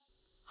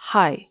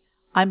Hi,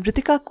 I'm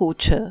Ritika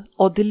Kochhar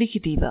or Dilli Ki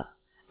Diva,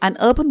 an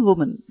urban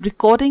woman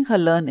recording her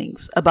learnings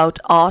about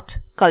art,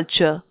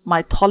 culture,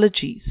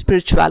 mythology,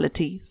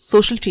 spirituality,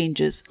 social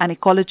changes, and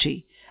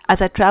ecology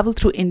as I travel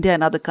through India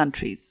and other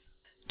countries.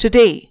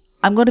 Today,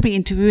 I'm going to be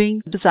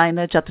interviewing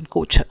designer Jattinn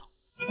Kochhar.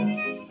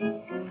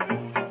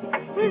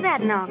 Who's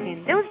that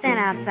knocking? Don't stand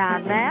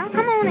outside there.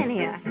 Come on in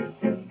here.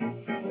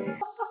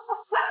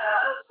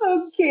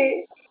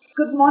 Okay.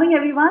 Good morning,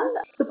 everyone.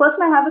 The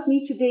person I have with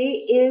me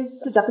today is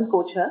Jattinn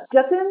Kochhar.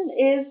 Jattinn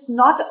is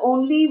not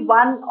only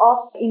one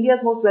of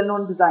India's most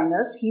well-known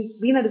designers. He's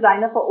been a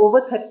designer for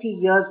over 30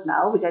 years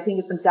now, which I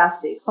think is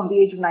fantastic, from the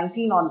age of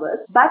 19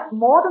 onwards. But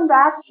more than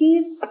that,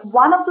 he's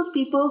one of those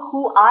people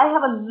who I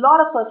have a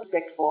lot of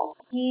respect for.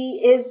 He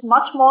is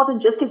much more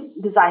than just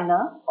a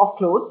designer of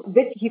clothes,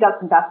 which he does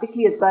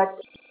fantastically, but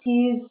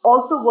he's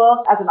also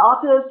worked as an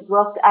artist,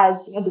 worked as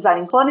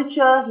designing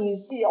furniture.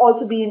 He's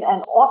also been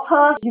an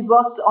author. He's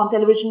worked on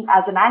television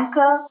as an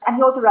anchor, and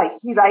he also writes.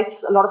 He writes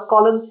a lot of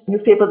columns,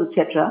 newspapers,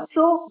 etc.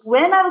 So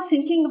when I was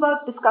thinking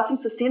about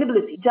discussing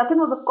sustainability, Jattinn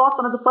was, of course,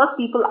 one of the first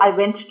people I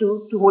went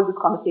to hold this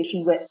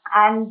conversation with.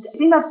 And I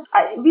think that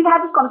we've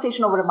had this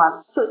conversation over a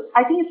month. So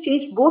I think it's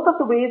changed both of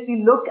the ways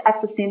we look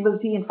at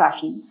sustainability in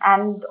fashion.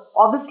 And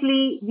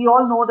obviously, we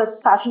all know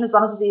that fashion is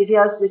one of the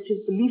areas which is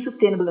the least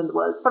sustainable in the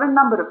world for a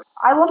number of.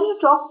 I wanted to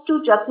talk to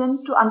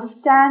Jattinn to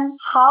understand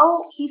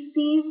how he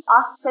sees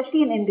us,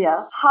 especially in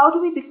India. How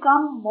do we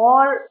become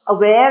more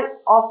aware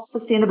of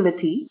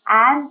sustainability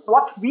and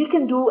what we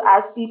can do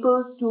as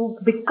people to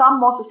become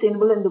more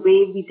sustainable in the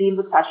way we deal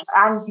with fashion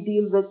and we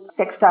deal with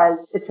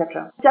textiles,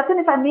 etc. Jattinn,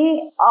 if I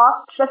may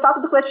ask, should I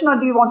start with the question or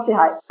do you want to say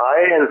hi? Hi,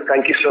 and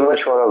thank you so much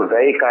for a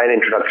very kind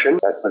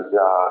introduction. That was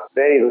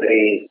very,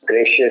 very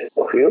gracious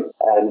of you.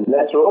 And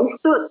let's roll.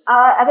 So,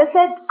 as I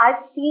said,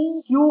 I've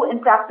seen you in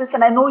practice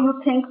and I know you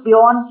think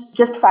beyond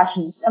just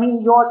fashion. I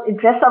mean, your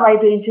interests are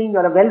wide-ranging,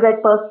 you're a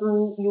well-read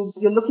person,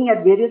 you're looking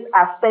at various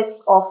aspects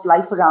of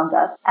life around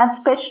us. And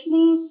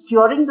especially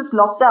during this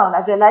lockdown,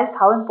 I've realized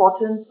how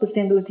important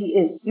sustainability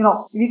is. You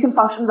know, we can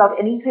function without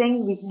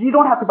anything. We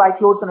don't have to buy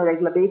clothes on a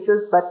regular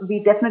basis, but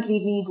we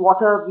definitely need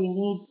water. We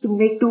need to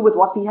make do with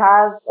what we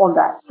have, all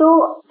that.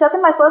 So,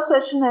 Jattinn, my first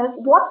question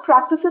is, what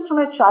practices from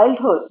your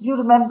childhood do you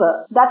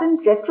remember that in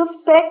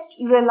retrospect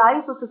you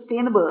realize were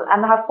sustainable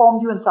and have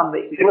formed you in some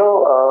way? You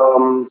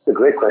know, it's a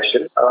great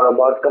question.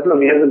 About a couple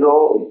of years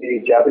ago,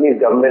 the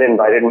Japanese government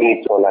invited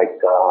me for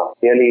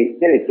nearly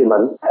 3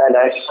 months, and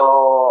I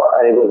saw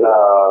it was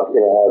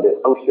this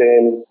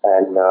function,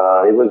 and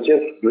it was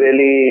just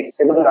really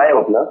it was an eye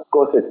opener. Of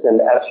course, it's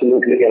an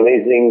absolutely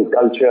amazing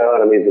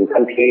culture, amazing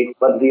country,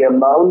 but the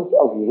amount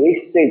of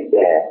wastage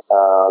there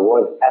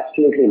was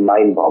absolutely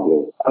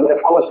mind-boggling. I mean,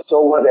 of course,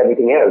 so was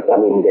everything else. I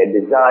mean, their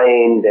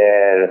design,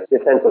 their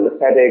sense of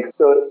aesthetics.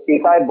 So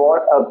if I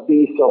bought a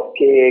piece of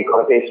cake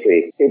or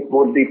pastry, it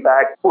would be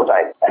packed 4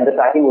 times. And the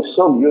packing was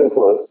so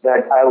beautiful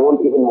that I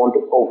won't even want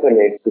to open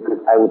it because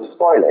I would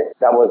spoil it.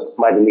 That was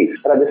my belief.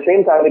 But at the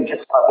same time, it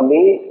just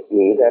amazed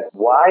me that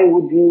why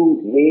would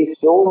you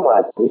waste so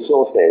much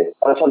resources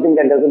on something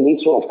that doesn't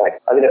need so much time?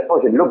 I mean, of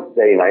course, it looks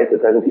very nice.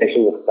 The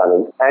presentation was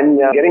stunning.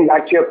 And getting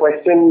back to your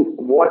question,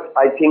 what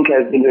I think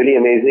has been really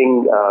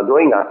amazing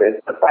growing up is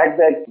the fact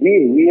that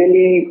we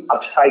really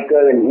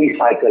upcycle and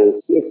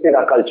recycle in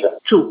our culture.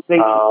 True. Very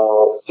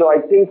true. So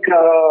I think,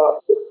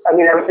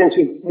 ever since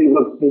we've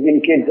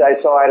been kids,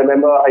 I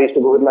remember I used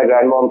to go with my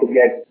grandmom to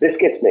get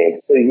biscuits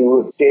made. So you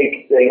would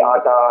take the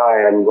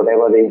atta and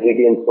whatever the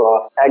ingredients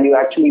were, and you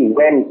actually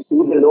went to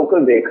the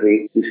local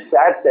bakery, you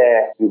sat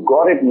there, you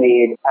got it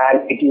made,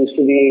 and it used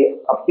to be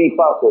a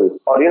pipa full,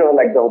 or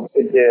like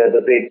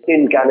the big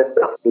tin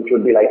canister, which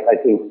would be like,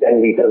 I think,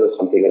 10 liters or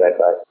something like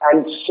that.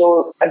 And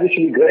so that used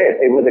to be great.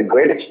 It was a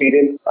great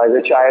experience. As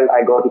a child,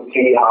 I got to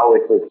see how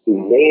it was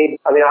being made.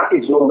 I mean, our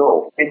kids don't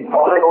know.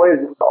 All I know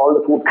is all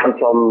the food comes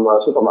from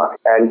supermarket,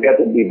 and we have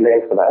to be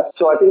blamed for that.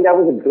 So I think that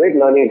was a great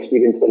learning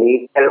experience for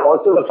me. And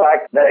also the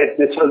fact that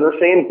this was the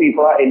same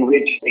pipa in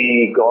which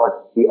we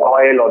got the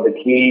oil or the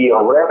ghee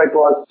or whatever it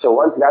was. So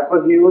once that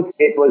was used,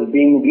 it was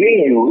being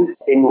reused,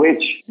 in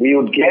which we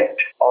would get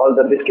all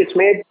the biscuits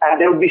made and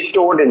they would be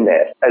stored in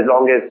there as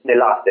long as they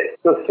lasted.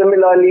 So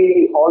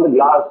similarly, all the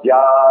glass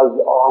jars,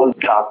 all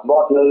glass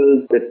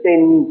bottles, the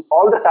tins,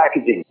 all the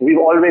packaging,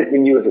 we've always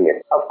been using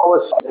it. Of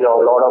course, a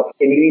lot of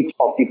elites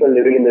of people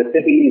living in the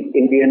cities,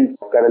 Indians,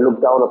 kind of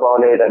look down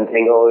upon it and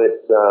think, oh,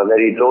 it's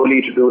very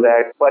lowly to do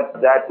that. But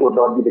that would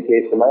not be the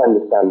case in my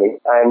understanding.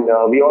 And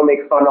we all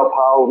make fun of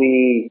how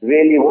we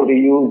really want to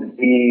use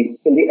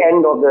in the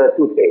end of the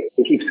toothpaste.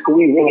 We keep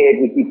squeezing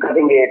it, we keep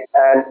cutting it,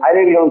 and I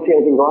really don't see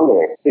anything wrong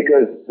with it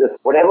because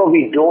whatever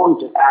we don't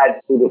add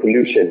to the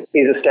pollution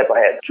is a step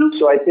ahead. True.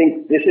 So I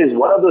think this is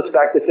one of those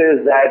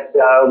practices that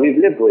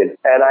we've lived with,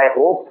 and I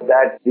hope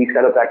that these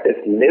kind of practices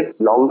live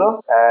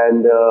longer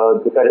and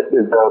the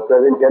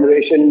present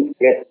generation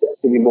gets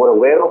to be more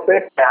aware of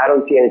it. I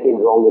don't see anything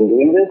wrong in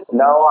doing this.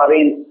 Now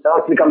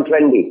it's become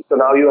trendy. So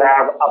now you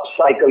have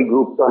upcycle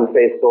groups on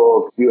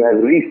Facebook, you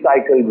have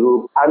recycle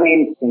groups.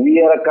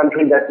 We are a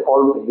country that's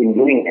always been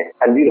doing it,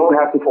 and we don't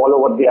have to follow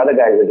what the other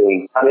guys are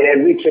doing.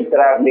 Every trip that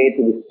I've made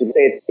to the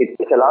States,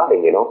 it's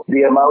alarming,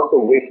 the amount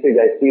of wastage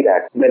I see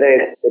that, whether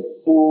it's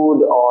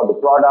food or the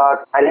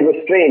product. And it was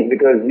strange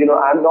because,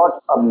 I'm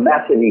not a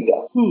massive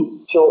eater.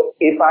 So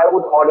if I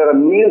would order a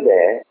meal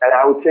there and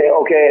I would say,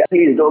 okay,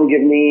 please don't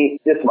give me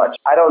this much.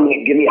 I don't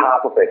need, give me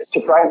half of it.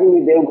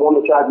 Surprisingly, they would want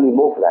to charge me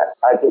more for that.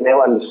 I could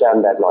never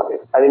understand that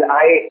logic.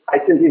 I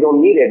simply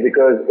don't need it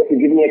because if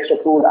you give me extra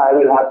food, I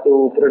will have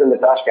to put it in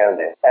the trash can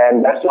there.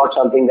 And that's not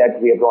something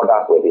that we are brought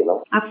up with,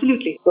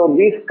 Absolutely. So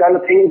these kind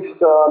of things,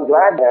 I'm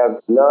glad I have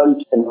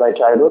learned in my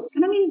childhood.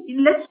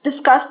 And let's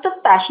discuss the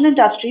fashion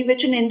industry,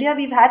 which in India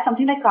we've had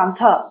something like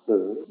Kantha,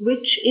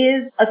 which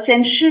is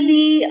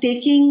essentially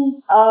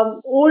taking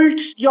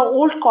your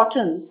old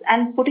cottons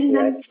and putting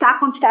them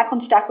stack on stack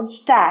on stack on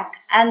stack,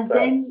 and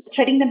then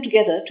threading them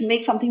together to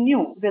make something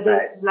new, whether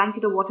it's a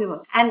blanket or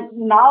whatever. And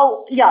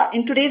now,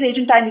 in today's age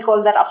and time, we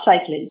call that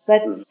upcycling.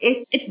 But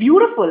it's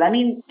beautiful.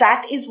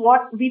 That is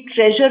what we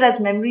treasure as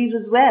memories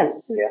as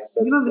well. Yeah.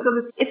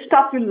 Because it's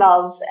stuff you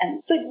love.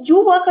 And so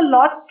you work a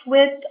lot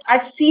with,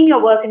 I've seen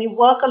your work, and you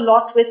work a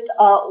lot with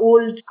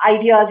old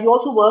ideas. You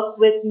also work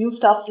with new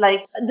stuff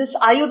like this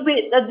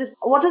Ayurveda,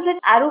 what is it?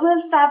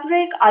 Arrowell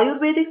fabric,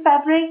 Ayurvedic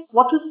fabric?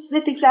 What is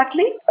it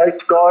exactly?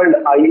 It's called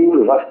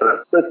Ayur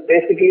Vastra. So it's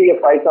basically a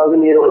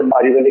 5,000-year-old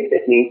Ayurvedic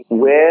technique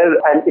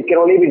and it can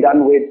only be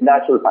done with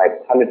natural fibers,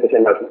 100%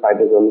 natural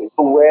fibers only.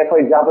 So where, for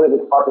example, it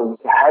is part of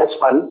hand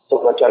spun, so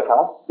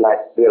charkha, like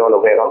we're all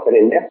aware of in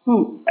India,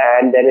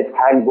 and then it's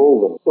hand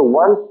woven. So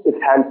once it's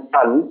hand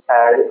spun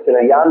and it's in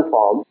a yarn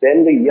form,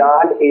 then the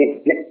yarn is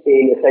dipped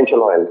in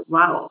essential oils.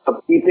 Wow.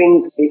 So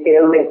keeping the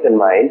ailments in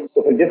mind.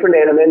 So for different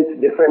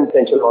ailments, different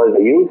essential oils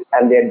are used,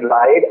 and they're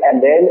dried,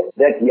 and then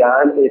that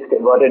yarn is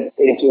converted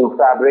into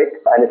fabric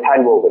and it's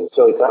hand woven.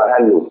 So it's a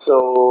handloom.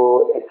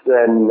 So it's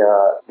a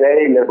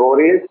very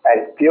laborious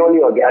and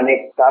purely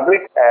organic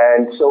fabric,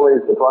 and so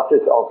is the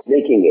process of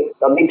making it.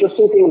 Now the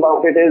interesting thing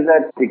about it is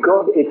that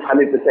because it's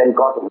 100%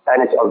 cotton and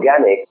it's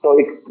organic,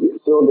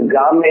 so the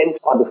garment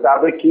or the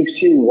fabric keeps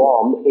you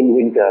warm in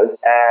winters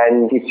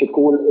and keeps you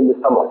cool in the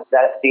summer.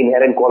 That's the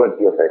inherent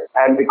quality of it.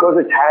 And because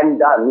it's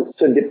hand done,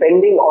 so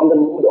depending on the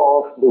mood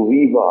of the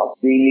weaver,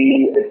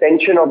 the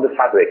tension of the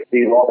fabric,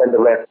 the warp and the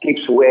rest,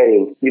 keeps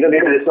wearing.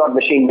 Because it's not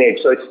machine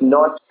made, so it's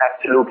not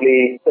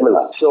absolutely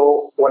similar.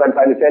 So what I'm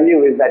trying to tell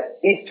you is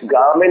that each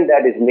garment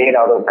that is made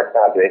out of that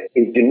fabric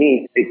is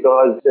unique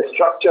because the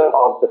structure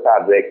of the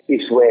fabric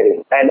keeps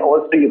wearing. And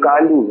also you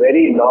can't do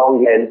very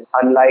long lengths,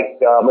 unlike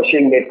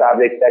machine made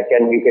fabric that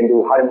you can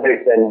do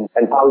hundreds and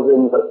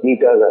thousands of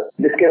meters.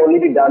 This can only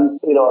be done,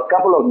 a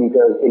couple of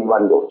meters in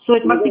one go. So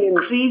it must be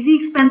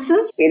crazy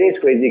expensive? It is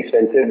crazy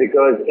expensive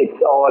because it's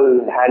all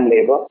hand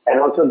labor.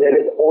 And also there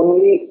is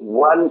only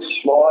one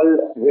small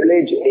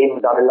village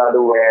in Tamil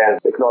Nadu where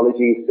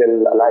technology is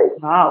still alive.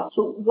 Wow.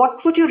 So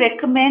what would you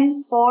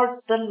recommend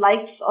for the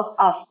likes of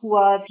us who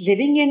are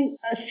living in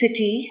a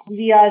city?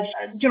 We are,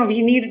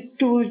 we need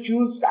to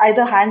use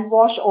either hand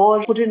wash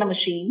or put it in a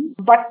machine,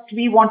 but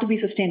we want to be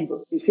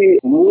sustainable. You see,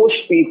 most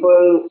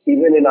people,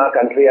 even in our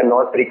country, are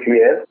not very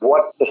clear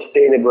what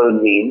sustainable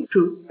means.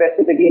 True.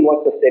 Specifically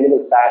what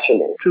sustainable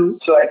fashion is. True.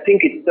 So I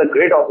think it's a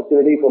great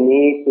opportunity for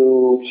me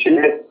to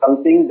share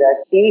something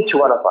that each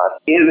one of us,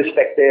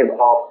 irrespective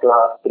of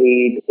class,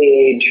 creed,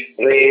 age,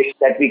 race,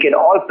 that we can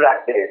all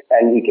practice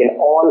and we can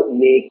all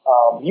make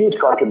a huge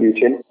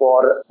contribution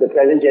for the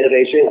present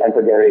generation and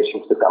for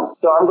generations to come.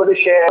 So I'm going to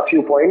share a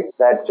few points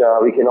that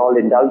we can all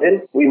indulge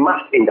in. We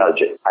must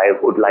indulge in, I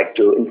would like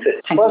to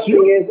insist. First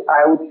thing is,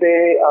 I would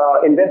say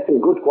invest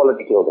in good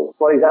quality clothing.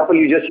 For example,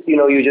 you just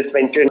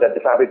mentioned that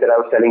the fabric that I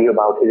was telling you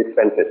about is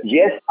expensive.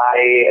 Yes,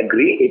 I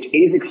agree, it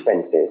is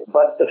expensive.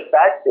 But the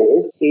fact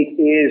is, it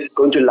is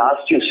going to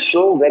last you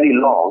so very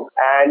long,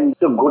 and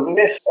the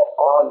goodness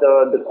or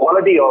the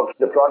quality of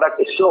the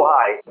product is so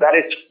high that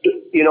it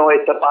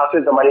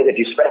surpasses the money that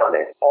you spend on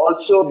it.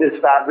 Also, this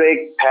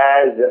fabric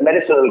has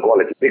medicinal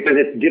quality because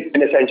it's dipped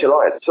in essential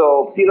oil.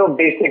 So,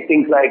 basic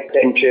things like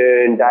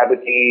tension,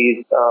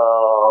 diabetes,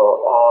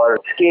 or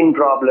skin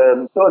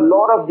problems. So a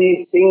lot of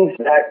these things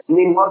that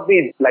may not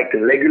be like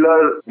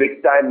regular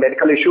big time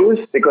medical issues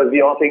because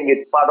we all think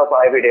it's part of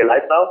our everyday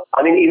life now.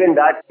 Even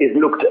that is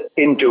looked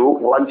into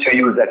once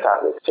you use that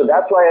fabric. So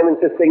that's why I'm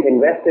insisting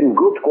invest in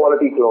good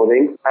quality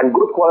clothing, and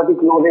good quality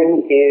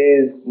clothing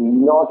is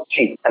not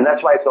cheap, and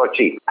that's why it's not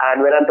cheap.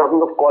 And when I'm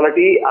talking of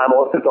quality, I'm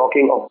also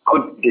talking of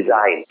good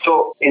design.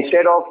 So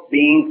instead of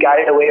being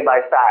carried away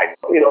by fad,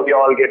 we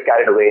all get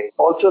carried away.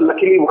 Also,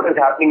 luckily, what is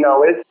happening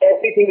now is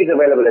everything is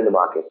available in the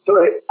market. So,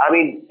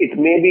 it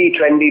may be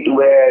trendy to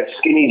wear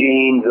skinny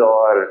jeans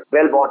or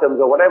bell bottoms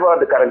or whatever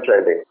the current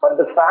trend is. But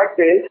the fact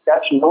is,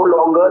 that's no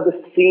longer the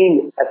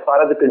scene as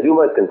far as the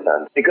consumer is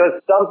concerned. Because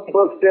some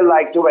people still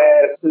like to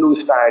wear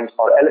loose pants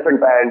or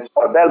elephant pants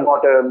or bell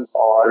bottoms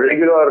or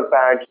regular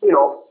pants.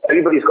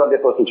 Everybody's got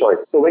their personal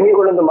choice. So when you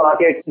go to the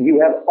market,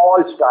 you have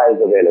all styles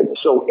available.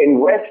 So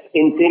invest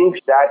in things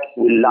that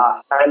will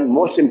last, and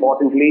most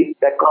importantly,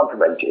 that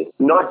complement you,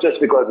 not just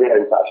because they are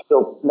in fashion.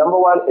 So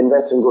number one,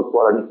 invest in good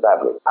quality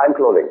fabric and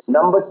clothing.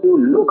 Number two,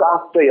 look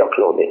after your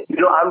clothing. You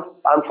know,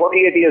 I'm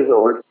 48 years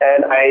old,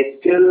 and I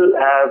still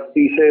have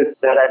pieces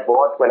that I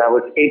bought when I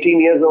was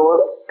 18 years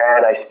old,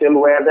 and I still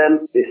wear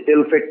them. They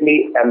still fit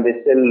me, and they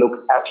still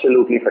look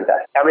absolutely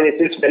fantastic. I mean,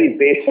 it's just very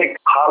basic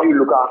how you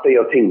look after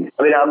your things.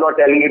 I mean, I'm not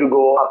telling you to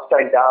go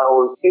upside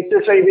down. It's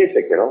just very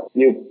basic, you know.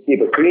 You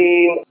keep it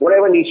clean,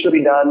 whatever needs to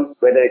be done,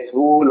 whether it's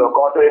wool or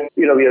cotton,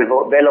 you know, we are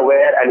well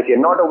aware. And if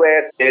you're not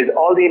aware, there's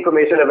all the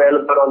information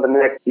available on the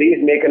net.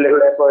 Please make a little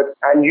effort,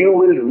 and you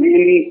will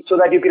really, so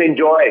that you can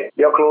enjoy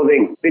your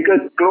clothing. Because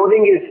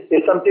clothing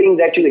is something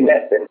that you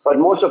invest in. But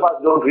most of us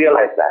don't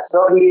realize that.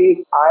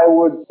 Thirdly, I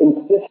would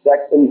insist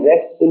that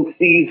invest in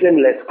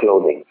seasonless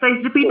clothing. So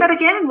repeat that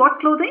again. What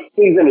clothing?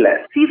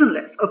 Seasonless.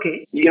 Seasonless.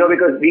 Okay. You know,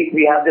 because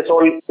we have this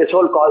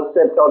whole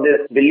concept or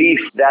this belief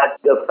that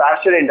the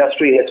fashion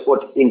industry has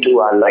put into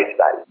our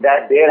lifestyle,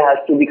 that there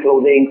has to be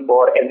clothing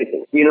for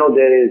everything. You know,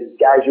 there is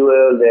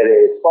casual, there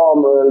is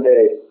formal,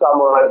 there is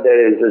summer,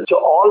 so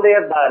all they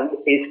have done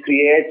is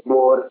create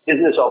more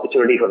business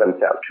opportunity for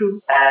themselves.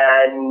 True.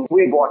 And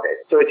we bought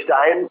it. So it's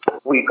time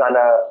we kind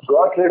of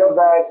got rid of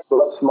that,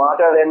 got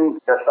smarter than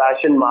the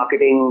fashion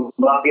marketing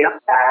mafia.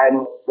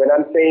 And when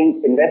I'm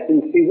saying invest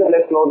in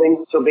seasonless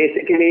clothing, so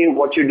basically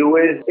what you do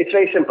is, it's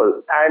very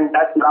simple. And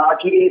that's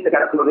largely the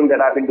kind of clothing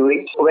that I've been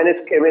doing. So when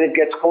it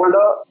gets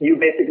colder, you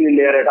basically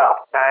layer it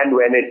up. And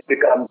when it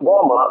becomes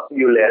warmer,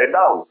 you layer it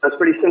down. That's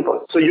pretty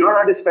simple. So you don't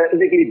have to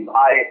specifically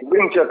buy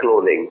winter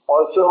clothing.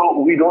 Also,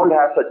 we don't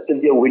have such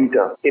severe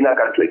winter in our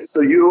country.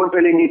 So you don't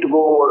really need to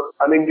go,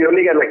 I mean, you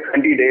only get like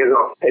 20 days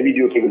of heavy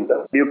duty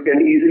winter. You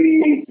can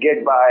easily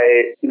get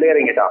by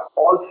layering it up.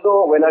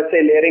 Also, when I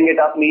say layering it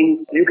up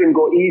means you can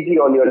go easy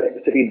on your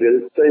electricity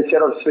bill. So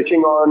instead of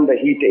switching on the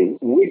heating,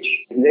 which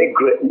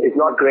is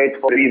not great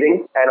for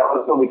breathing, and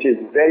also which is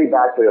very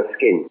bad for your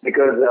skin,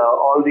 because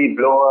all the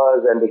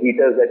blowers and the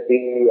heaters that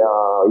we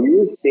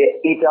use, they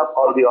eat up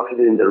all the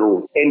oxygen in the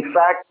room. In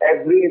fact,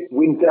 every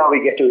winter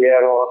we get to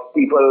hear of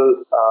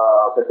people,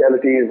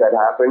 fatalities that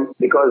happen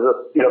because of,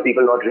 you know,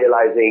 people not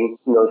realizing,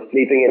 you know,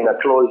 sleeping in a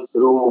closed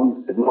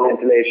room with no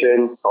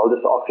ventilation, all this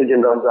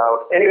oxygen runs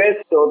out.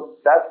 Anyways, so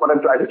that's what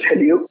I'm trying to tell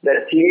you,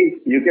 that please,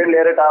 you can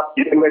layer it up,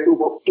 you can wear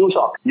two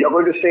socks. You're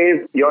going to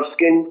save your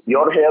skin,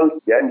 your health,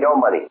 and your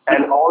money.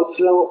 And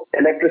also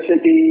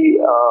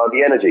electricity, the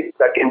energy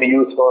that can be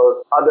used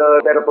for other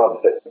better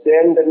purposes.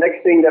 Then the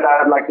next thing that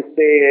I would like to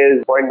say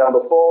is point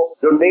number 4,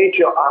 donate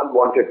your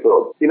unwanted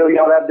clothes. You know, we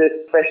all have this,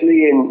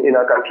 especially in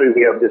our country,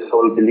 we have this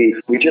whole belief.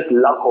 We just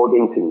love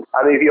hoarding things.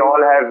 I mean, we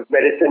all have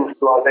medicines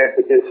closet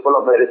which is full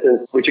of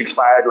medicines which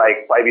expired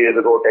like 5 years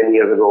ago, 10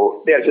 years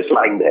ago. They're just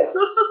lying there.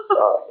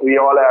 We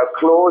all have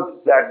clothes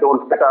that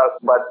don't fit us,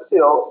 but, you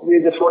know,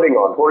 we're just holding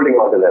on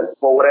to them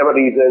for whatever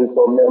reasons,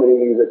 for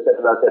memories,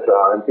 etc.,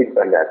 and things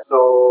like that.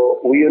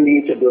 So we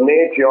need to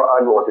donate your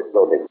unwanted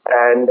clothing.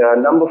 And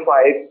number 5,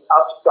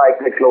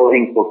 upcycle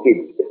clothing for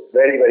kids. It's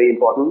very, very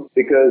important,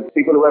 because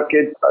people who have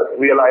kids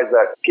realize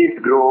that kids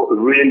grow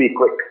really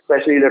quick,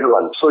 especially little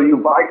ones. So you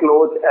buy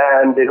clothes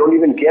and they don't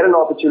even get an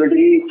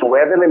opportunity to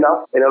wear them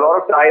enough. And a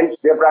lot of times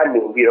they're brand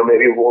new, you know,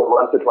 maybe worn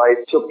once or twice.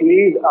 So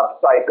please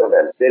upcycle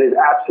them. There is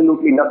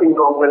absolutely nothing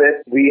wrong with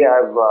it. We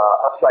have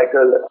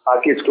upcycled our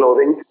kids'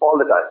 clothing all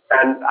the time.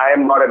 And I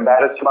am not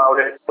embarrassed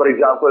about it. For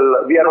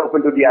example, we are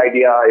open to the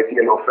idea, if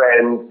you know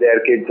friends,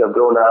 their kids have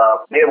grown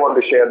up, they want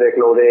to share their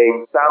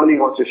clothing,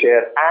 family wants to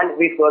share, and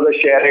we further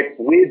share it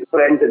with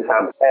friends and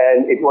family.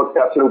 And it works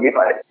absolutely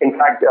fine. In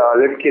fact,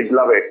 little kids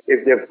love it.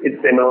 If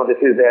they know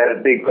this is their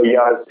big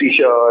Bhaiya's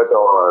t-shirt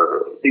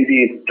or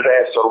Disi's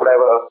dress or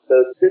whatever.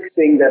 The 6th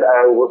thing that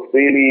I would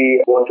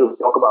really want to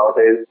talk about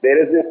is there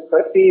is this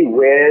 30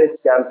 Wears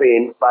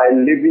campaign by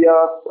Livia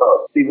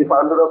Firth. She's the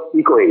founder of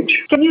EcoAge.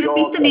 Can you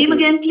repeat the name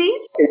again,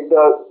 please? It's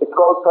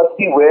called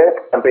 30 Wears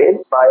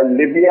campaign by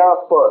Livia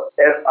Firth,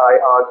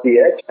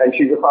 Firth, and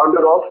she's the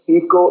founder of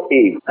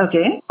EcoAge.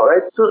 Okay. All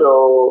right.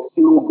 So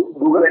you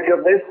Google any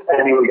of this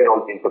and you will get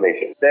all the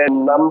information.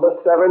 Then number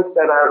 7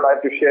 that I would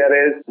like to share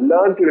is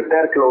learn to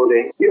repair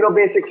clothing. You know,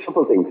 basic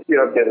simple things. You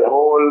know, there's a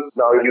hole.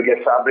 Now you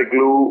get fabric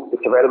glue.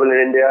 It's available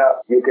in India.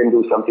 You can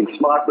do something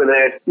smart with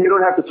it. You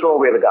don't have to throw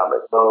away the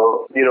garment.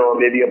 So, you know,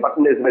 maybe a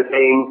button is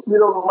missing. You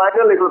know,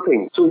 minor little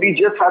things. So we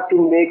just have to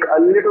make a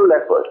little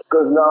effort,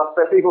 because now,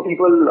 especially for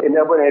people in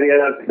urban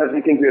areas, because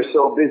we think we are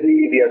so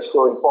busy, we are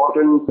so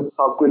important,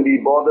 how can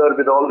we bother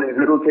with all these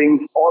little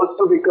things?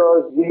 Also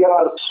because we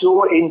are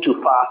so into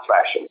fast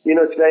fashion. You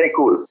know, it's very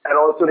cool. And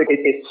also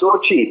it's so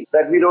cheap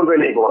that we don't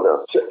really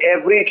bother. So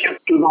every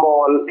trip to the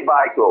mall, we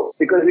buy clothes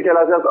because we tell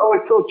ourselves, oh,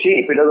 it's so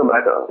cheap, it doesn't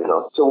matter,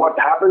 So what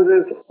happens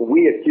is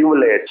we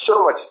accumulate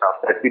so much stuff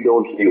that we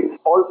don't use.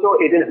 Also,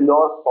 it is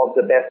not of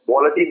the best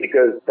quality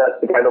because that's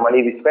the kind of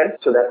money we spend,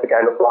 so that's the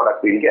kind of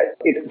product we'll get.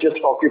 It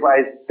just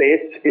occupies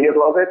space in your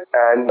closet,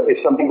 and if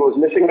something goes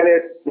missing in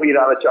it, we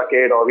rather chuck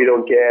it, or we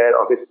don't care,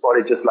 or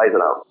it just lies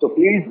around. So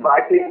please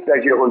buy things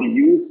that you're going to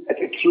use, that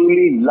you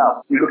truly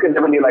love. You look at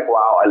them and you're like,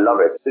 wow, I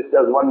love it. This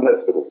does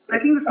wonders to me. I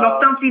think this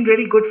lockdown's been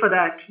really good for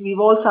that. We've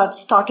all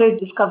started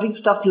discovering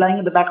stuff lying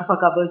in the back of our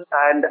cupboards.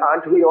 And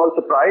aren't we all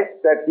surprised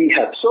that we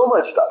have so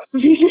much stuff?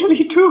 We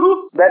really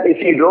do. That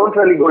if you don't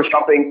really go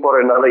shopping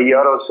for another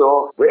year or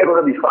so, we're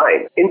going to be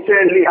fine.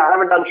 Incidentally, I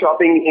haven't done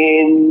shopping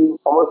in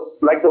almost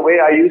like the way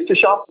I used to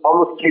shop,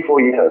 almost 3-4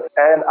 years.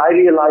 And I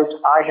realized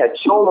I had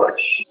so much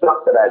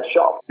stuff that I had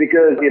shopped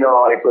because, it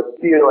was,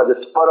 at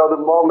the spur of the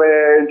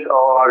moment,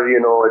 or,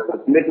 it was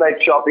midnight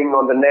shopping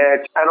on the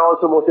net. And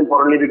also, most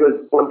importantly, because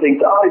one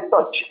thinks,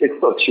 it's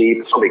so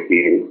cheap, it's no big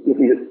deal. You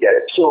can just get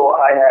it. So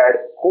I had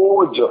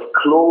hordes of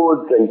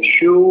clothes and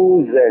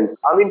shoes and,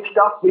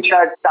 stuff which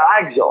had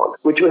tags on,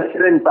 which was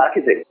still in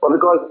packaging. But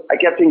because I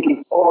kept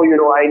thinking,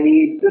 I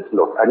need this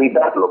look, I need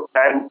that look.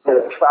 And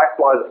the fact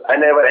was, I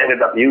never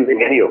ended up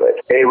using any of it.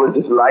 It was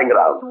just lying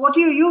around. So what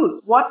do you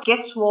use? What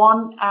gets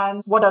worn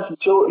and what doesn't?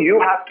 So you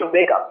have to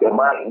make up your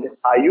mind.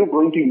 Are you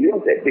going to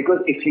use it?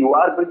 Because if you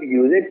are going to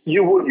use it,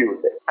 you would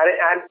use it.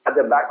 And at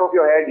the back of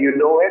your head, you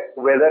know it,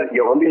 whether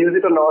you're going to use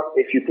it or not.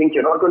 If you think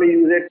you're not going to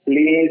use it,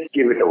 please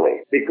give it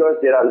away. Because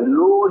there are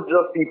loads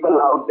of people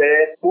out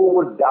there who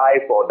would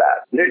die for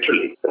that.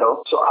 Literally,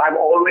 So I'm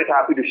always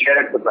happy to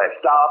share it with my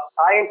staff.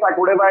 In fact,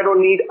 whatever I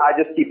don't need, I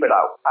just keep it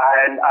out.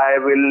 And I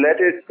will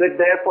let it sit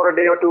there for a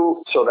day or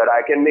two so that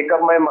I can make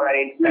up my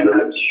mind. And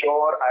I'm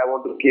sure I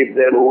want to keep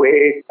them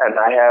away. And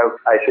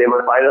I say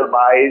my final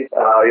buys,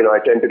 I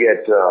tend to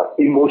get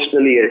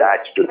emotionally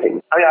attached to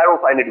things. I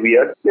don't find it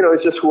weird.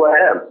 It's just who I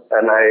am.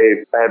 And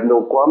I have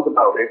no qualms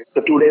about it.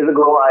 So 2 days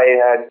ago, I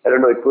had,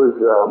 it was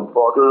a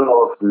bottle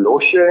of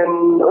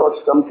lotion or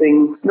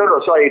something. No,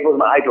 sorry, it was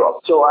my eye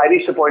drop. So I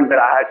reached a point that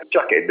I had to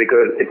chuck it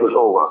because it was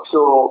over.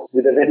 So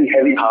with a very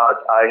heavy heart,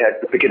 I had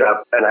to pick it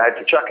up and I had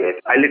to chuck it.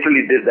 I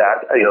literally did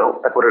that.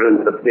 I put it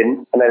in the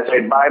bin and I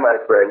said, bye, my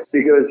friend,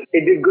 because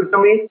it did good to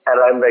me and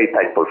I'm very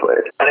thankful for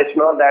it. And it's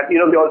not that, they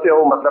all say,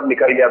 oh, matlab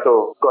nikal gaya,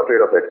 so got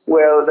rid of it.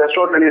 Well, that's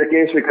not really the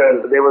case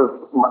because there was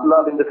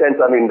matlab in the sense,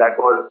 that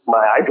was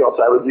my eye drops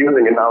I was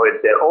using and now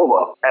they're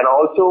over. And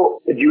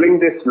also during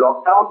this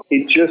lockdown,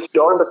 it just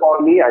dawned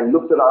upon me. I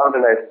looked around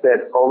and I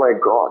said, oh my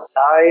God,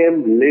 I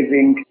am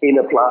living in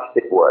a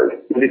plastic world,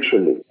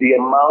 literally. The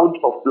amount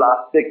of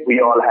plastic we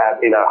all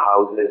have in our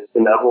houses,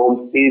 in our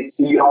homes is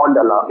beyond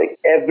alarming.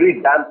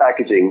 Every damn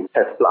packaging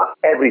has plastic,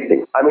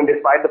 everything.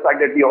 Despite the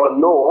fact that we all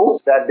know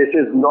that this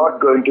is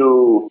not going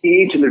to,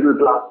 each little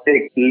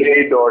plastic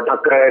lid or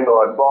ढक्कन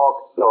or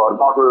box or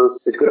bottle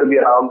is going to be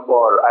around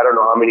for I don't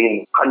know how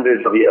many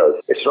hundreds of years.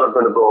 It's not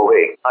going to go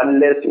away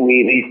unless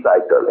we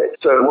recycle it.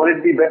 So would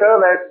it be better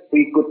that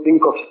we could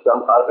think of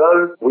some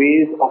other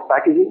ways of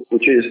packaging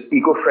which is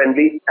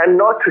eco-friendly and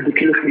not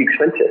ridiculously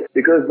expensive?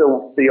 Because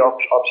the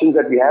options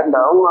that we have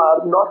now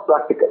are not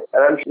practical.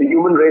 And I'm sure the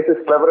human race is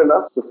clever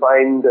enough to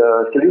find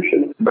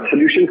solutions. But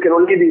solutions can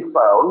only be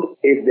found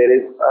if there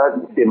is a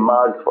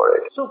demand for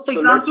it. So for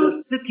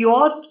example, with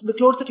the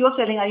clothes that you're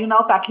selling, are you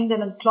now packing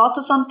them in cloth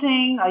or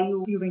something? Are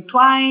you using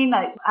twine?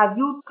 Have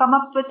you come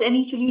up with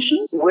any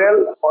solution?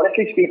 Well,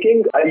 honestly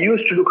speaking, I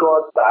used to do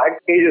cloth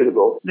bags ages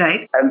ago.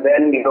 Right. And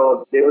then,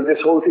 there was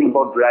this whole thing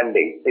about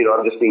branding.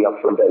 I'm just being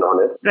upfront and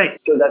honest. Right.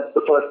 So that's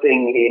the first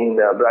thing in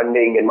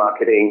branding and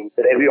marketing,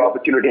 that every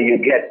opportunity you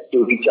get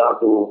to reach out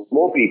to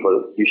more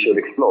people, you should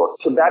explore.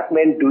 So that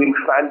meant doing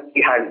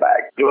fancy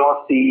handbags,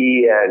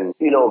 glossy and,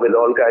 with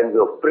all kinds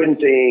of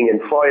printing and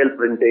foil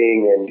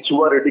printing, and which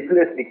were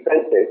ridiculously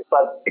expensive,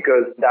 but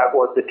because that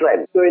was the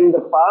trend. So in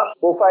the past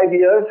 4-5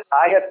 years,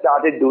 I have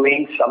started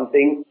doing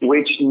something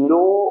which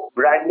no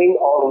branding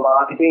or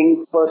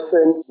marketing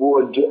person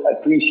would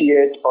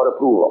appreciate or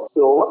approve of.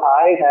 So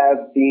I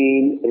have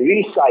been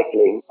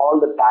recycling all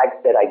the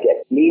bags that I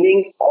get,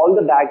 meaning all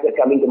the bags that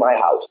come into my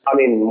house.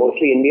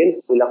 Mostly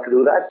Indians, we love to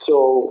do that.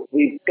 So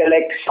we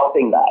collect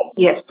shopping bags.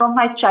 Yes, from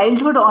my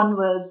childhood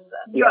onwards,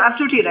 you're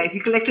absolutely right. We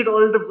collected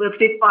all the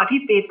birthday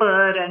party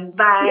paper and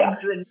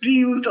bags and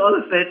reused all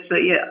of it. So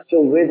yeah.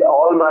 So with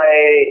all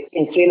my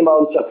insane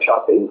amounts of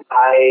shopping,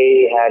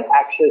 I had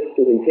access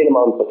to insane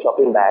amounts of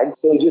shopping bags.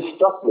 So it just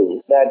struck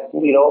me that,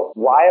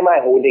 why am I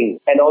holding?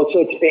 And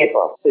also it's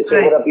paper. It's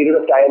over a period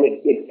of time,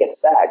 it gets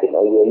bad, you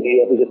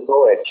have to just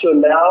throw it. So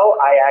now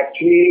I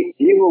actually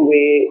give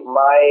away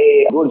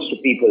my goods to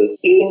people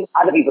in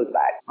other people's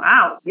bags.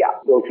 Wow. Yeah,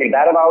 don't feel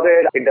bad about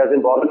it. It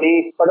doesn't bother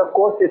me. But of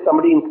course, if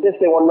somebody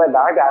insists they want my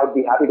bag, I would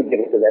be happy to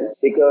give it to them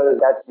because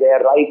that's their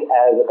right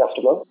as a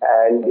customer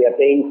and they are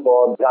paying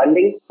for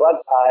branding.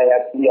 But I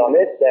have to be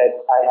honest that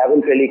I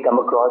haven't really come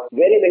across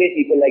very many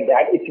people like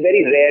that. It's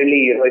very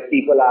rarely, if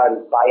people are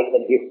buying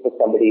a gift for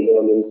somebody, they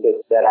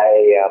insist that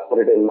I put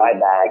it in my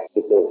bag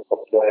because of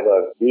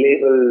whatever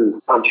label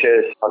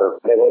conscious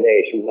or whatever the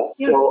issue is.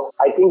 Yeah. So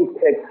I think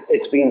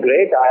it's been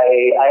great.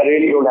 I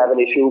really don't have an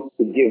issue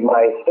to give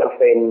my stuff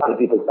in other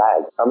people's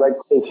bags. I'm like,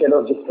 instead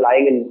of just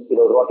flying and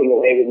rotting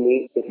away with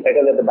me, it's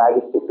better that the bag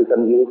is put to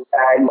some use.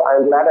 And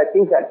I'm glad I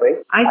think that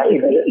way. I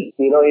agree.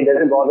 It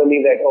doesn't bother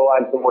me that,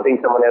 I'm promoting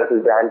someone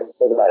else's brand.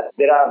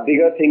 There are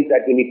bigger things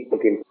that we need to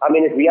look in. I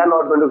mean, if we are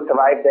not going to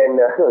survive, then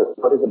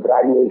what is the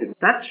brand going to do?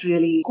 That's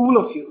really cool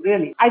of you,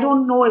 really. I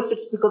don't know if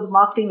it's because of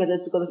marketing, whether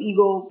it's because of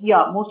ego.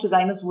 Yeah, most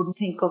designers wouldn't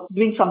think of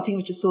doing something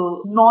which is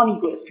so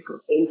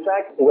non-egoistical. In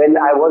fact, when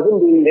I wasn't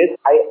doing this,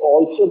 I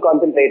also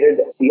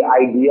contemplated the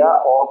idea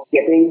of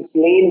getting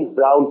plain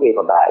brown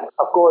paper bags.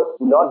 Of course,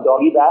 not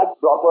doggy bags,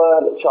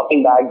 proper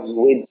shopping bags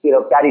with,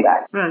 carry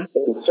bags. Right.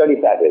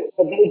 Study fabric.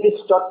 But it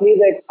just struck me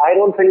that I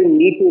don't really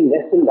need to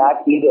invest in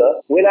that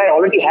either when I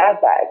already have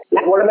bags.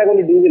 Like, what am I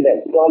going to do with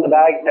them? With all the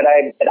bags that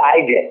I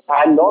get.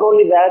 And not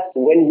only that,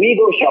 when we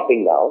go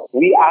shopping now,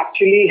 we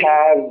actually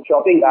have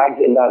shopping bags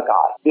in our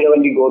car.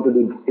 When we go to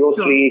do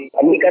grocery,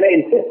 and we kind of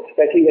insist,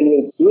 especially when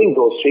we're doing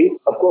grocery.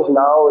 Of course,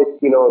 now it's,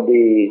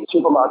 the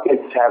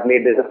supermarkets have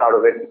made business out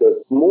of it because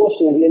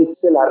most Indians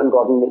still haven't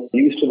gotten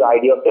used to the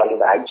idea of carry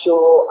bags.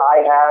 So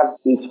I have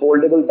these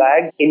foldable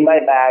bags in my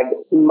bag,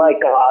 in my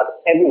car,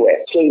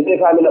 everywhere. So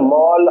if I'm in a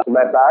mall, in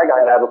my bag,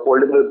 I have a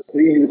foldable,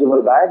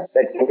 reusable bag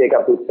that can take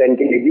up to 10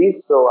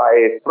 kgs. So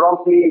I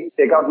promptly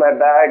take out my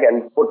bag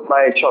and put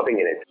my shopping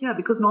in it. Yeah,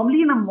 because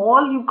normally in a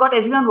mall, you've got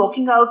everyone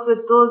walking out with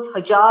those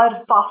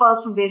Hajar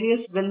Fafas from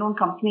various well-known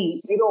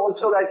companies.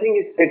 Also, I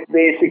think it's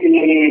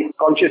basically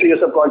consciously or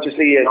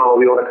subconsciously,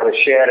 we want to kind of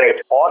share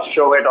it or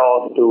show it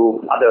off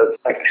to others.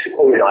 Like,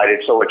 I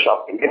did so much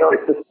shopping.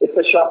 It's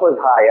a shopper's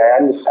high.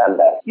 I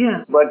understand that.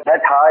 Yeah. But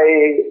that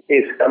high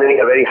is coming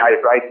at a very high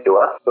price to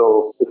us.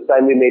 So it's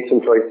time we made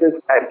some choices.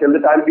 And till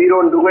the time we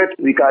don't do it,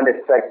 we can't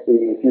expect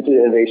the future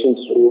generations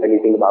to do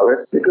anything about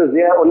it because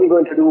they are only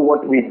going to do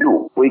what we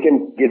do. We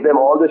can give them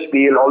all the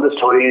spiel, all the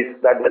stories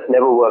that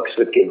never works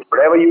with kids.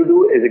 Whatever you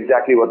do is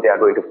exactly what they are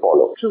going to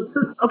follow. True. So,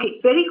 okay,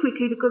 very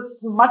quickly, because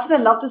much as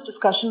I love this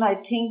discussion, I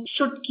think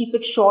should keep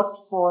it short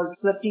so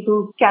that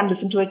people can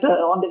listen to it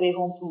on their way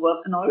home from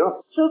work and all.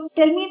 Sure. So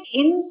tell me,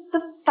 in the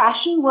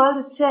fashion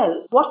world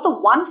itself, what's the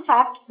one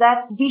fact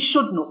that we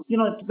should know?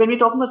 When we're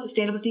talking about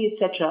sustainability,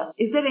 etc.,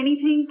 is there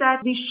anything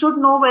that we should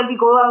know while we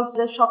go out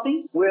there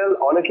shopping? Well,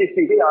 honestly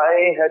speaking,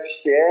 I have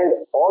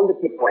shared all the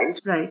key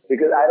points. Right.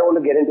 Because I don't want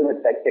to get into the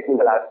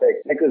technical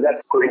aspect because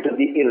that's going to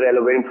be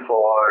irrelevant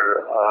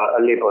for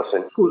a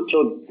layperson. Cool.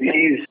 So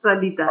these are,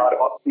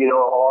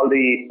 all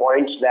the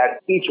points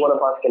that each one of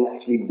us can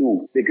actually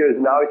do. Because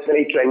now it's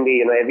very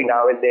trendy, every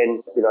now and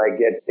then, I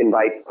get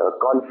invited to a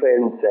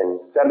conference and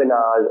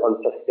seminars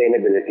on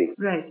sustainability.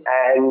 Right.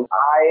 And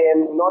I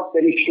am not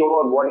very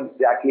sure what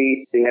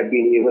exactly they have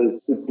been able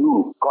to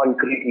do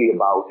concretely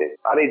about it.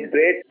 I mean, it's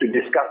great to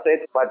discuss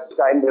it, but it's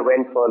time they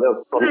went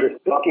further from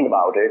just talking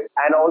about it.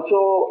 And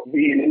also,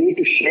 we need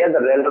to share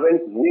the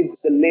relevance with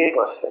the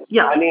layperson.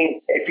 Yeah. I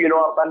mean, if a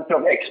bunch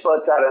of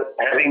experts are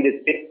having this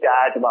big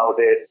chat about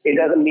it, it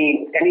doesn't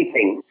mean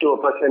anything to a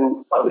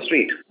person on the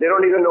street. They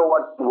don't even know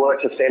what the word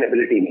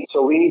sustainability means.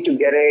 So we need to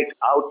get it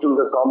out to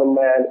the common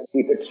man,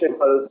 keep it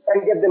simple,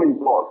 and get them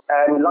involved.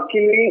 And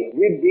luckily,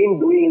 we've been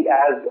doing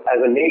as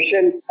a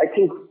nation, I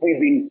think we've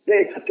been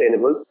very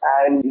sustainable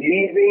and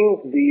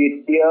leaving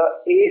the tier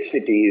A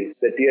cities,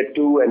 the tier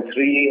 2 and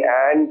 3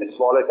 and the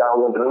smaller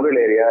towns and rural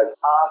areas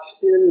are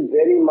still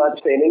very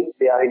much training.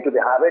 They are into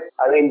the habit.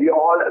 I mean, we're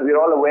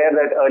all aware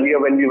that earlier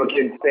when we were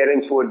kids,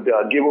 parents would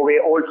give away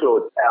old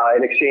clothes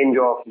in exchange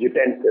of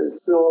utensils.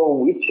 So,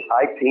 which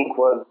I think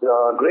was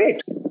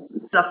great.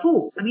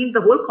 Zafu. I mean, the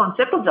whole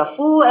concept of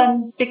Zafu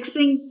and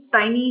fixing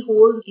tiny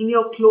holes in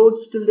your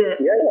clothes till they're...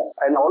 Yeah,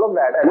 and all of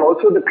that. And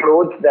also the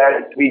clothes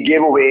that we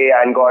gave away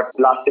and got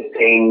plastic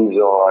things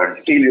or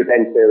steel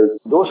utensils,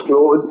 those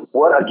clothes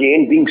were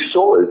again being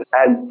sold.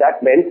 And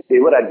that meant they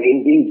were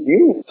again being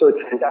used. So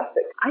it's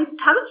fantastic. I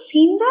haven't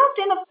seen that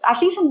at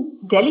least in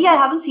Delhi, I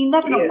haven't seen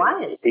that in a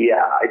while.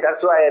 Yeah,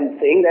 that's why I'm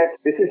saying that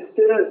this is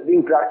still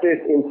being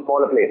practiced in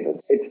smaller places.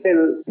 It's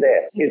still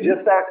there. Mm-hmm. It's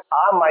just that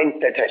our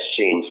mindset has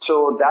changed.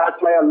 So that's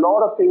why a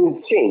lot of things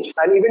change.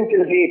 And even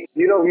till date,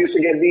 we used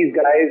to get these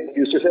guys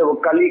used to say,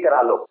 "Oh, kali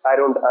kara lo." I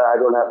don't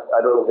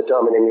know the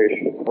term in English.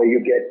 Where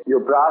you get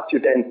your brass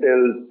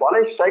utensils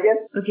polished, I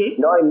guess. Okay.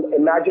 Now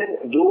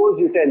imagine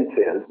those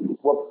utensils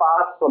were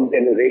passed from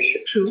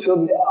generation. True.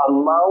 So the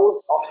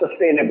amount of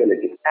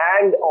sustainability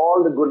and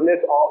all the goodness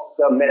of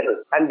the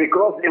metal, and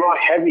because they were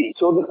heavy,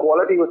 so the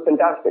quality was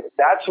fantastic.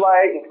 That's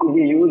why it could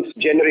be used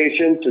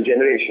generation to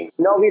generation.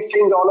 Now we've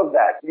changed all of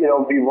that. We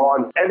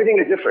want everything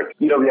is different.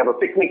 We have a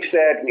picnic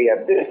set, we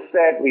have this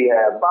set, we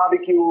have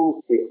barbecue,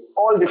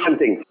 all different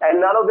things,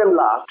 and none of them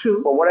last.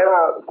 True. For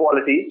whatever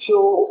quality.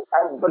 So,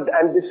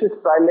 and this is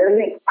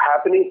primarily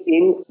happening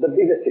in the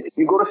bigger cities.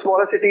 You go to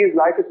smaller cities,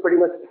 life is pretty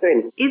much the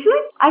same. Is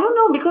it? I was don't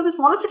know, because in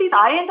smaller cities,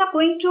 I end up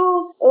going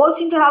to, all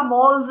seem to have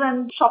malls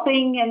and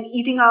shopping and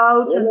eating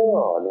out.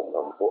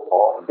 No.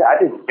 Oh,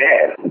 that is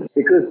there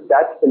because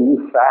that's the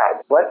new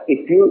fad. But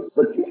you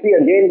see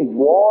again,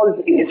 malls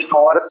is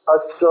for a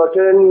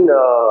certain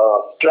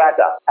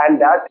strata,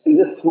 and that is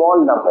a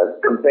small number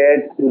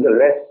compared to the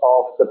rest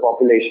of the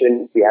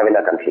population we have in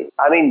our country.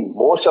 I mean,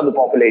 most of the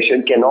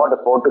population cannot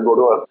afford to go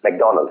to a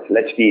McDonald's.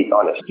 Let's be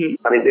honest.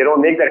 I mean, they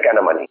don't make that kind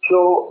of money.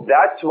 So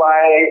that's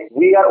why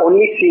we are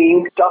only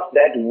seeing stuff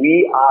that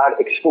we are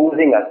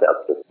exposing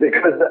ourselves to.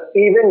 Because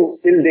even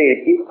till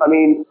date, I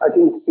mean, I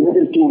think even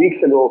till 2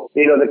 weeks ago,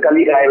 the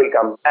Kali guy will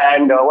come.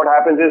 And what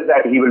happens is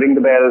that he will ring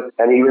the bell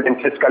and he will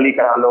insist Kali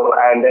kara lo,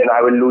 and then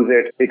I will lose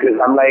it because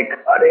I'm like,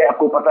 अरे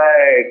आपको पता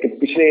है कि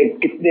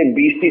पिछले कितने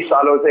 20-30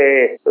 सालों से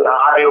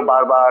आ रहे हो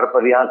बार-बार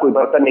पर यहाँ कोई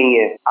बर्तन नहीं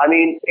है. I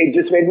mean, it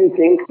just made me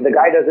think the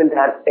guy doesn't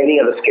have any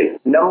other skill.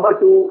 Number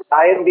two,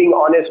 I am being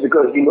honest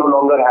because we no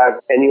longer have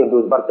any of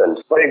those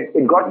bartans. But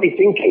it got me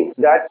thinking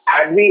that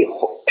had we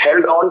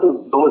held on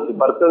to those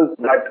bartans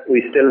that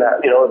we still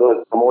have,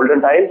 those from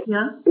olden times,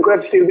 we could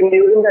have still been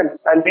using them.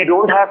 And we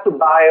don't have to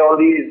buy all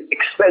these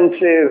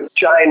expensive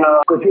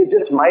china because we're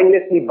just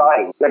mindlessly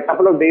buying. Like a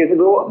couple of days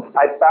ago,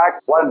 I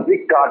packed one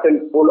big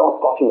carton full of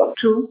coffee mugs.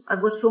 True.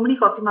 I've got so many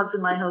coffee mugs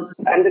in my house.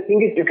 And the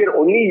thing is, you can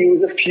only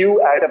use a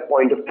few at a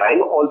point of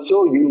time.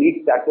 Also, you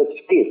need that much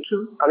space.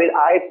 True. I mean,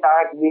 I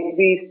packed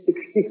maybe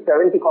 60,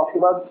 70 coffee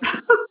mugs.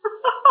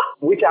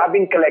 Which I've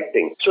been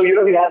collecting. So, we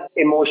have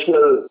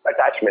emotional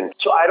attachment.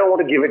 So I don't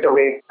want to give it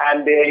away.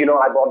 And they,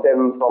 I bought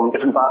them from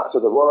different parts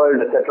of the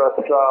world, etc.,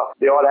 etc.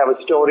 They all have a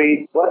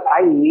story. But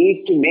I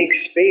need to make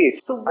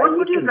space. So what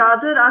would you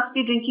rather us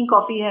be drinking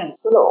coffee here?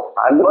 No,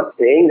 I'm not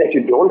saying that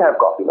you don't have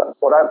coffee mugs.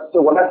 What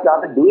I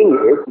started doing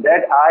is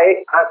that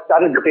I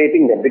started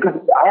rotating them because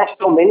I have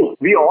so many.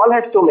 We all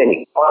have so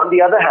many. On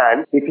the other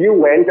hand, if you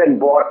went and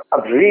bought a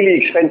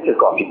really expensive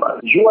coffee mug,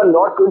 you are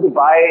not going to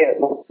buy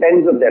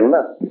tens of them.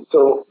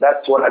 So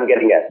that's what I'm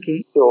getting at.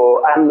 Okay.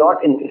 So I'm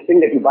not insisting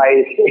that you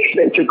buy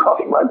expensive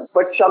coffee mug,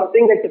 but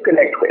something that you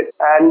connect with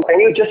and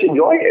you just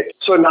enjoy it.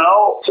 So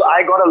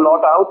I got a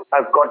lot out.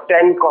 I've got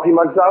 10 coffee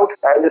mugs out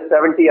and the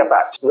 70 are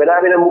packed. When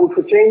I'm in a mood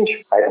for change,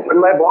 I open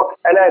my box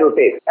and I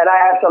rotate and I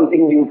have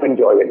something new to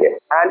enjoy again.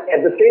 And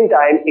at the same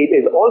time, it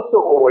is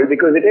also old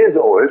because it is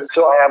old.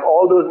 So I have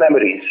all those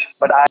memories,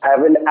 but I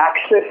haven't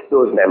accessed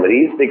those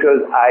memories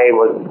because I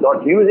was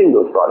not using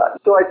those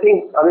products. So I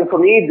think, for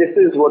me, this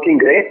is working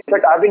great. In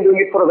fact, I've been doing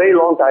it for a very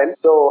long time.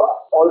 So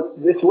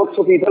this works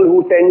for people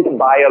who tend to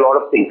buy a lot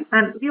of things.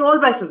 And we all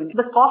buy souvenirs.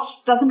 The cost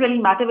doesn't really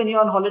matter when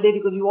you're on holiday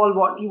because you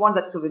want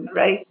that souvenir,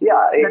 right?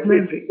 Yeah,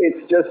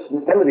 it's just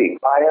memory.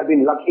 I have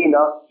been lucky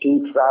enough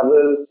to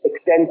travel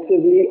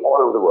extensively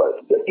all over the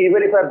world. So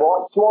even if I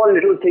bought small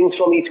little things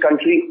from each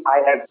country,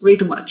 I have way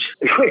too much.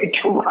 Way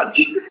too much.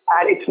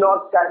 And it's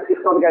not the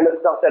kind of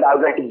stuff that I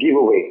would like to give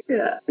away.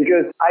 Yeah.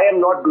 Because I am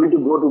not going to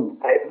go to,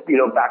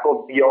 back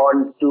of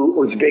beyond to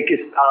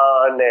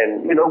Uzbekistan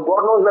and,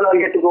 God knows when I'll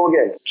get to go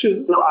again.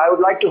 True. So I would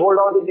like to hold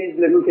on to these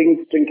little things,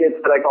 trinkets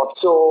that I got.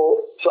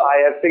 So I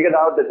have figured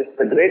out that it's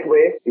a great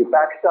way. You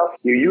pack stuff,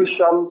 you use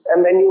some,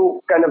 and then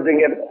you kind of bring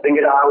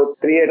it out,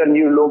 create a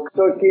new look.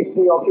 So it keeps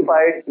me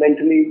occupied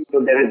mentally. So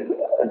there is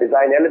a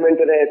design element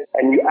in it,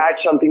 and you add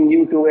something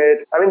new to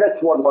it. That's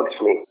what works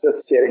for me.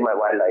 Just sharing my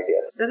wild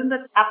ideas.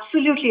 That's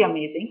absolutely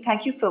amazing.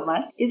 Thank you so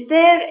much. Is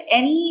there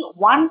any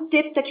one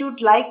tip that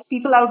you'd like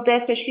people out there,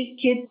 especially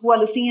kids who are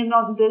listening in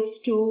on this,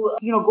 to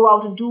go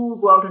out and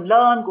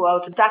learn, go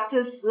out and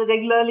practice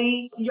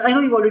regularly? I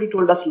know you've already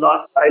told us a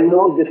lot. I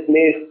know this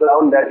may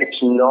sound that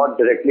it's not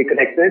directly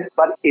connected,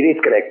 but it is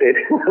connected.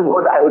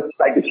 What I would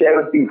like to share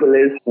with people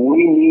is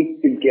we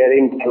need to get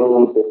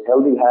into the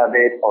healthy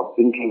habit of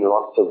drinking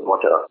lots of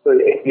water. So,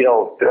 they're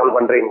all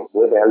wondering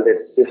where the hell did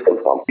this come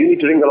from. You need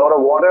to drink a lot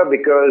of water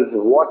because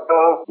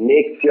water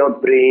makes your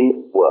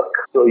brain work.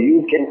 So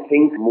you can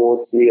think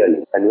more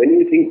clearly. And when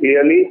you think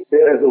clearly,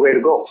 there is the way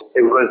to go.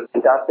 It was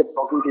fantastic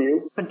talking to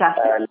you.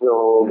 Fantastic. And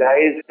so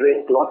guys,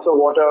 drink lots of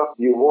water.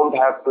 You won't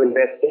have to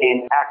invest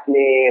in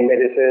acne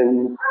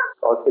medicine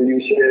or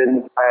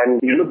solutions.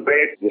 And you look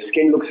great. Your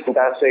skin looks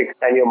fantastic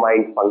and your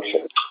mind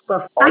functions.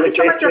 Perfect. All it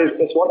takes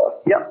is water.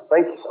 Yeah.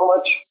 Thank you so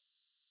much.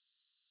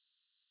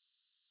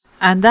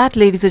 And that,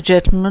 ladies and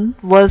gentlemen,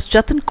 was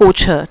Jattinn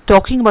Kochhar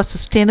talking about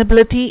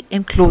sustainability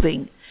in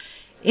clothing.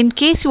 In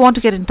case you want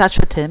to get in touch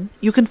with him,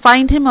 you can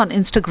find him on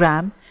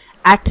Instagram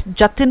at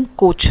Jattinn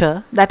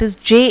Kochhar, that is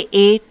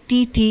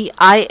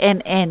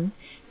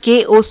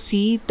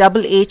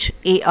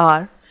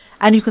JattinnKochhar,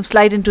 and you can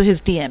slide into his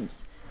DMs.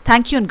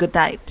 Thank you and good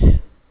night.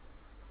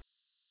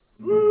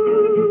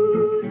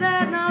 Ooh,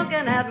 they're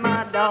knocking at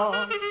my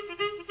door.